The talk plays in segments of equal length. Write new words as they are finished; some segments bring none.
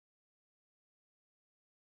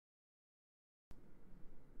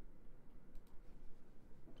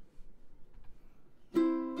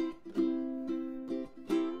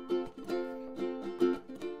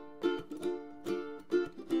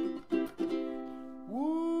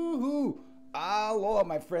Aloha,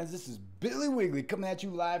 my friends. This is Billy Wiggly coming at you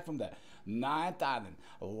live from the 9th Island,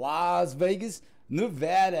 Las Vegas,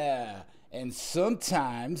 Nevada. And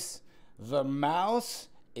sometimes the mouse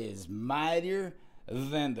is mightier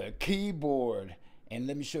than the keyboard. And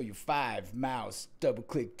let me show you 5 mouse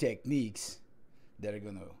double-click techniques that are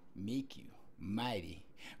going to make you mighty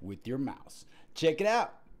with your mouse. Check it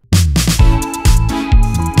out.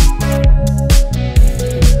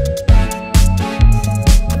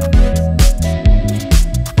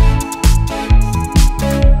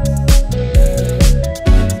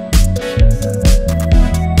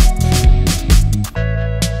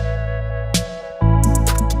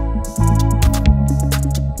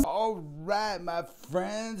 Alright, my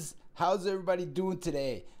friends, how's everybody doing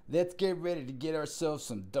today? Let's get ready to get ourselves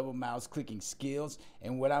some double mouse clicking skills.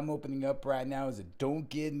 And what I'm opening up right now is a Don't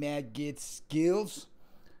Get Mad, Get Skills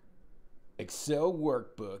Excel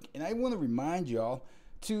workbook. And I want to remind y'all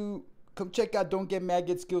to come check out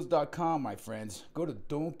don'tgetmadgetskills.com, my friends. Go to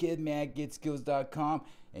don'tgetmadgetskills.com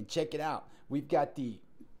and check it out. We've got the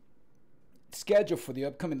schedule for the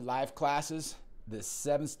upcoming live classes, the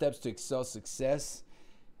 7 steps to Excel success.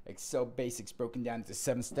 Excel basics broken down into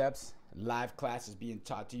 7 steps. Live classes being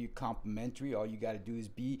taught to you complimentary. All you got to do is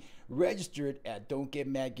be registered at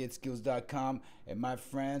don'tgetmadgetskills.com. And my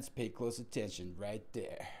friends, pay close attention right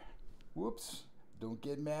there. Whoops.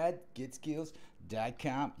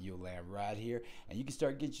 don'tgetmadgetskills.com. You'll land right here. And you can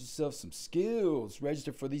start getting yourself some skills.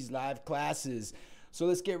 Register for these live classes. So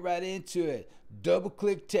let's get right into it. Double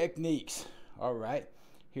click techniques. All right.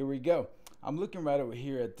 Here we go. I'm looking right over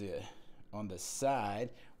here at on the side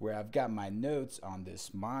where I've got my notes on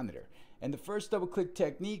this monitor. And the first double click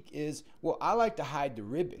technique is, well, I like to hide the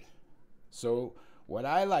ribbon. So what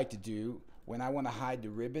I like to do when I want to hide the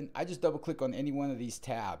ribbon, I just double click on any one of these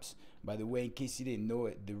tabs. By the way, in case you didn't know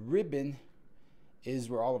it, the ribbon is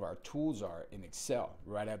where all of our tools are in Excel,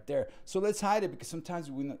 right up there. So let's hide it because sometimes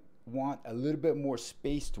we want a little bit more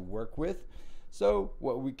space to work with. So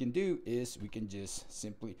what we can do is we can just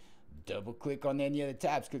simply double click on any of the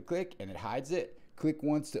tabs, click, and it hides it. Click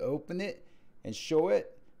once to open it and show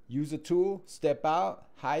it. Use a tool, step out,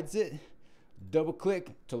 hides it. Double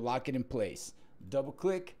click to lock it in place. Double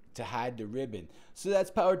click to hide the ribbon. So that's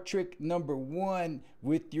power trick number 1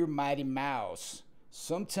 with your mighty mouse.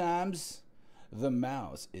 Sometimes the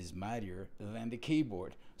mouse is mightier than the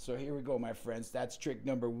keyboard. So here we go, my friends. That's trick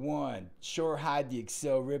number 1. Sure, hide the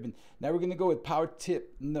Excel ribbon. Now we're going to go with power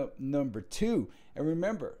tip number 2. And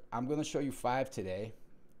remember, I'm going to show you 5 today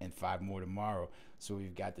and 5 more tomorrow. So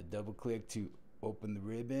we've got the double click to open the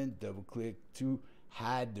ribbon, double click to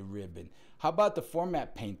hide the ribbon. How about the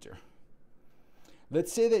format painter?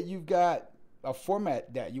 Let's say that you've got a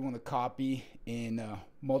format that you want to copy in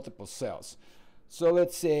multiple cells. So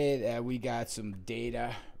let's say that we got some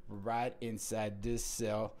data right inside this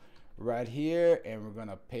cell right here, and we're going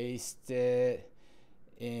to paste it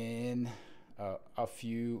in a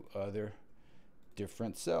few other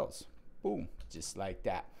different cells. Boom, just like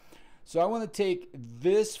that. So I want to take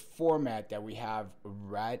this format that we have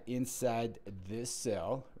right inside this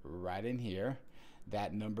cell, right in here,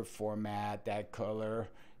 that number format, that color,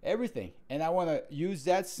 everything. And I want to use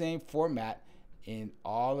that same format in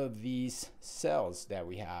all of these cells that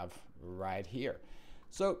we have right here.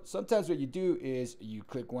 So sometimes what you do is you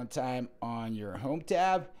click one time on your home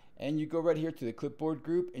tab and you go right here to the clipboard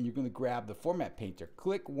group and you're going to grab the format painter.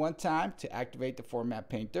 Click one time to activate the format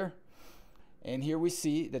painter. And here we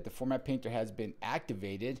see that the format painter has been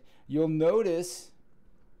activated. You'll notice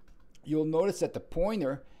that the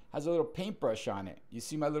pointer has a little paintbrush on it. You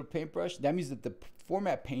see my little paintbrush? That means that the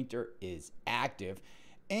format painter is active.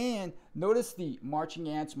 And notice the marching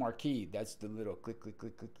ants marquee. That's the little click, click,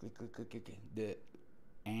 click, click, click, click, click, click. The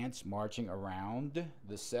ants marching around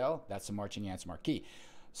the cell. That's the marching ants marquee.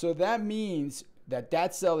 So that means that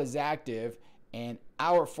that cell is active and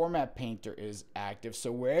our format painter is active. So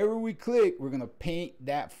wherever we click, we're going to paint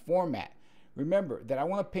that format. Remember that I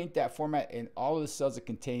want to paint that format in all of the cells that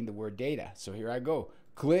contain the word data. So here I go.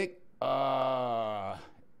 Click.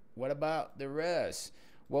 What about the rest?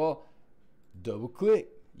 Well, double click.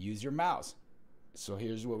 Use your mouse. So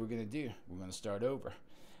here's what we're going to do. We're going to start over.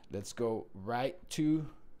 Let's go right to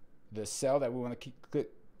the cell that we want to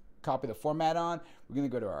copy the format on. We're going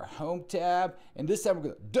to go to our home tab, and this time we're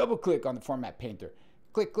going to double click on the format painter.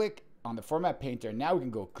 Click, click on the format painter. Now we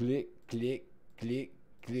can go click, click, click,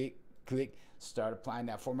 click, click. Start applying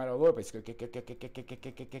that format all over. Click, click, click, click, click, click, click,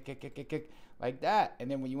 click, click, click, click, click, click, like that.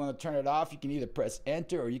 And then when you want to turn it off, you can either press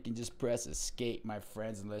enter or you can just press escape, my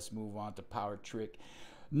friends. And let's move on to power trick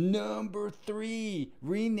number 3.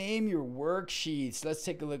 Rename your worksheets. Let's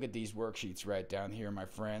take a look at these worksheets right down here, my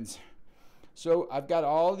friends. So I've got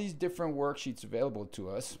all these different worksheets available to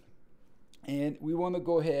us, and we want to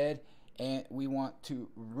go ahead and we want to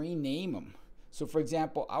rename them. So for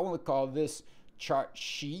example, I want to call this chart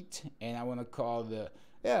sheet, and I want to call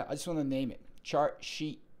I just want to name it chart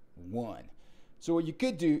sheet 1. So what you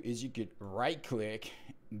could do is you could right click,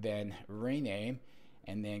 then rename,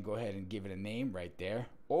 and then go ahead and give it a name right there.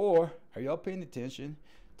 Or, are y'all paying attention?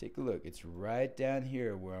 Take a look. It's right down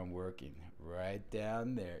here where I'm working. Right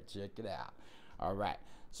down there. Check it out. All right.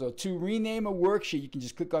 So to rename a worksheet, you can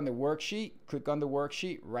just click on the worksheet,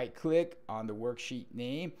 right click on the worksheet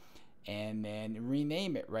name, and then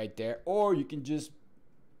rename it right there. Or you can just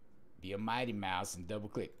be a mighty mouse and double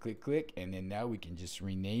click, click, and then now we can just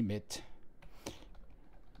rename it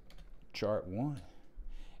chart 1.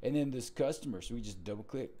 And then this customer, so we just double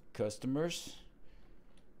click customers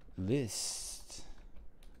list,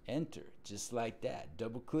 enter, just like that,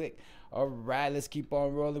 double click. All right, let's keep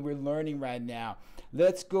on rolling. We're learning right now.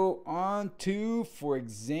 Let's go on to, for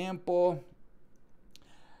example,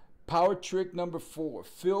 power trick number 4,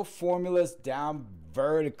 fill formulas down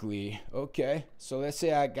vertically. Okay, so let's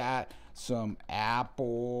say I got some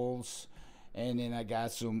apples, and then I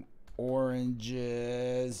got some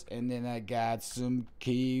oranges, and then I got some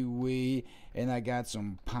kiwi, and I got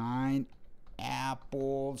some pineapples.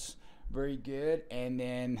 Very good. And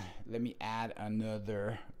then let me add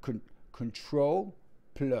another control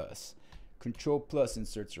plus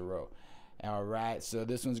inserts a row. All right, so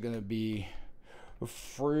this one's gonna be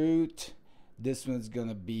fruit, this one's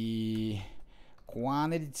gonna be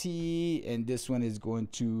quantity, and this one is going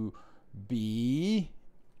to be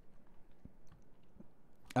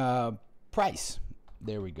price.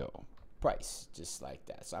 There we go, price, just like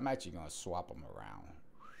that. So I'm actually going to swap them around.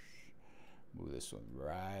 Move this one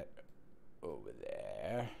right over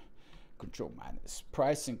there. Control minus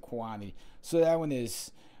price and quantity. So that one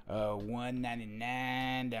is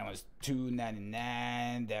 $1.99. That one's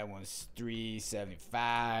 $2.99. That one's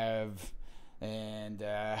 $3.75. And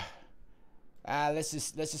let's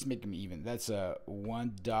just make them even. That's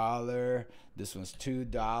 $1. This one's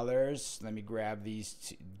 $2. Let me grab these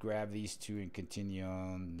two and continue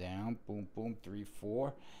on down. Boom, boom, 3,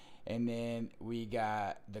 4, and then we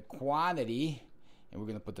got the quantity, and we're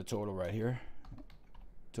gonna put the total right here.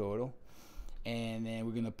 Total, and then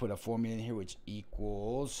we're gonna put a formula in here which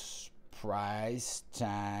equals price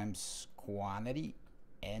times quantity.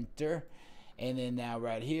 Enter, and then now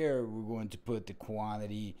right here we're going to put the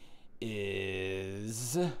quantity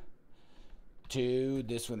is 2,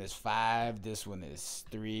 this one is 5, this one is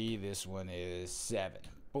 3, this one is 7.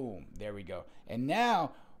 Boom, there we go. And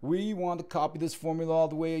now we want to copy this formula all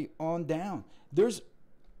the way on down. This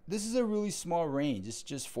is a really small range. It's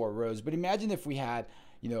just 4 rows. But imagine if we had,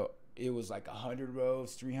 it was like 100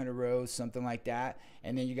 rows, 300 rows, something like that.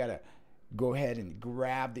 And then you got to go ahead and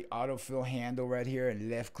grab the autofill handle right here and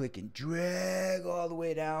left click and drag all the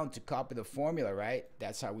way down to copy the formula, right?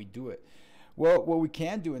 That's how we do it. Well, what we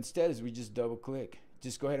can do instead is we just double click.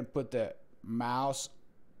 Just go ahead and put the mouse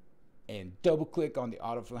and double click on the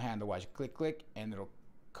autofill handle. Watch, click, click, and it'll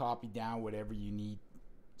copy down whatever you need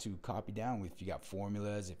to copy down. If you got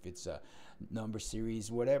formulas, if it's a number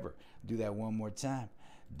series, whatever. Do that one more time.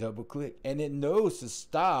 Double click, and it knows to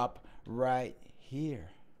stop right here.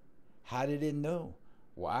 How did it know?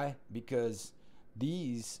 Why? Because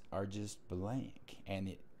these are just blank,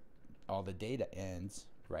 and all the data ends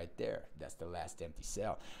right there. That's the last empty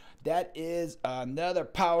cell. That is another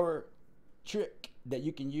power trick that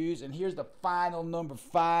you can use. And here's the final number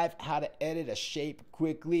 5, how to edit a shape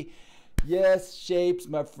quickly. Yes, shapes,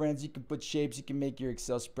 my friends. You can put shapes. You can make your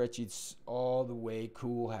Excel spreadsheets all the way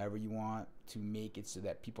cool, however you want to make it so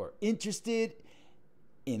that people are interested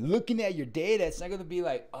in looking at your data. It's not going to be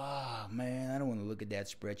like, oh man, I don't want to look at that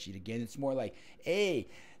spreadsheet again. It's more like, hey,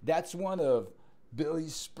 that's one of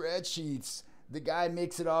Billy's spreadsheets. The guy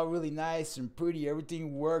makes it all really nice and pretty.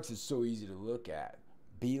 Everything works. It's so easy to look at.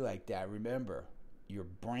 Be like that. Remember, your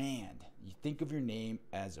brand. You think of your name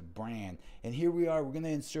as a brand. And here we are. We're going to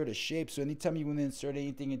insert a shape. So anytime you want to insert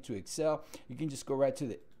anything into Excel, you can just go right to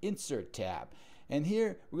the Insert tab. And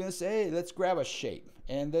here we're going to say, hey, let's grab a shape.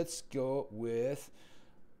 And let's go with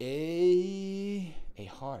a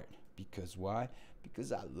heart. Because why?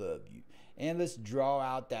 Because I love you. And let's draw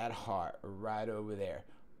out that heart right over there.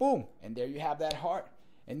 Boom. And there you have that heart.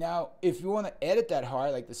 And now if you want to edit that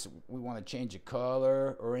heart, like this, we want to change the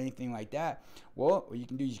color or anything like that, well, what you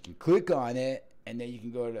can do is you can click on it, and then you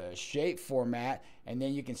can go to shape format, and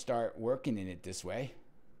then you can start working in it this way.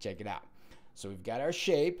 Check it out. So we've got our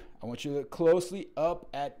shape. I want you to look closely up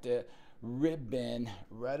at the ribbon,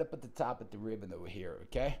 right up at the top at the ribbon over here,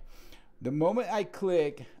 okay? The moment I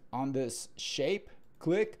click on this shape,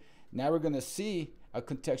 click. Now we're going to see a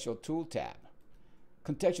contextual tool tab.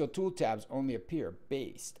 Contextual tool tabs only appear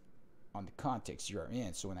based on the context you are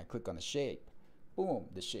in. So when I click on the shape, boom,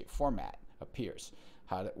 the shape format appears.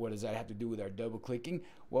 What does that have to do with our double clicking?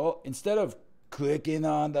 Well, instead of clicking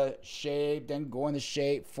on the shape, then going to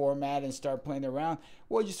shape, format, and start playing around,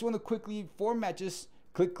 well, you just want to quickly format, just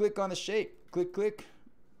click on the shape, click,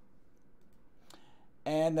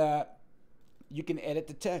 and you can edit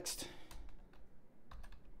the text.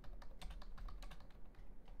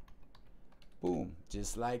 Boom,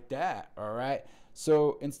 just like that. All right,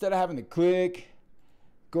 so instead of having to click,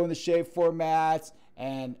 go in the shape formats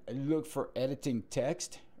and look for editing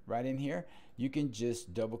text right in here, you can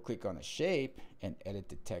just double click on a shape and edit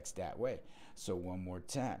the text that way. So one more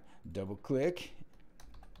time, double click,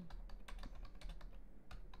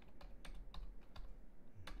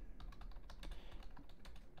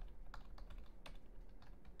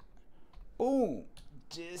 boom,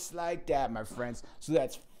 just like that, my friends. So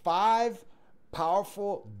that's 5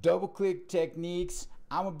 powerful double click techniques.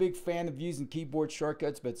 I'm a big fan of using keyboard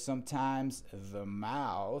shortcuts, but sometimes the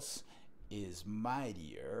mouse is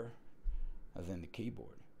mightier than the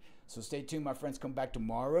keyboard. So stay tuned, my friends. Come back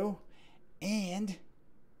tomorrow and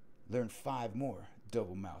learn 5 more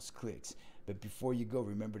double mouse clicks. But before you go,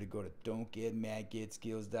 remember to go to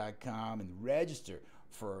don'tgetmadgetskills.com and register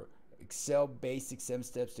for Excel Basics 7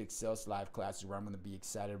 Steps to Excel's live classes, where I'm going to be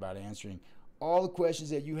excited about answering all the questions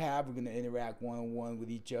that you have. We're going to interact one-on-one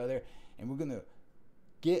with each other, and we're going to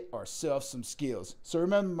get ourselves some skills. So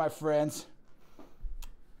remember, my friends,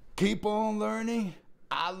 keep on learning.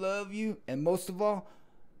 I love you. And most of all,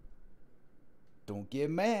 don't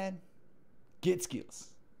get mad. Get skills.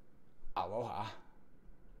 Aloha.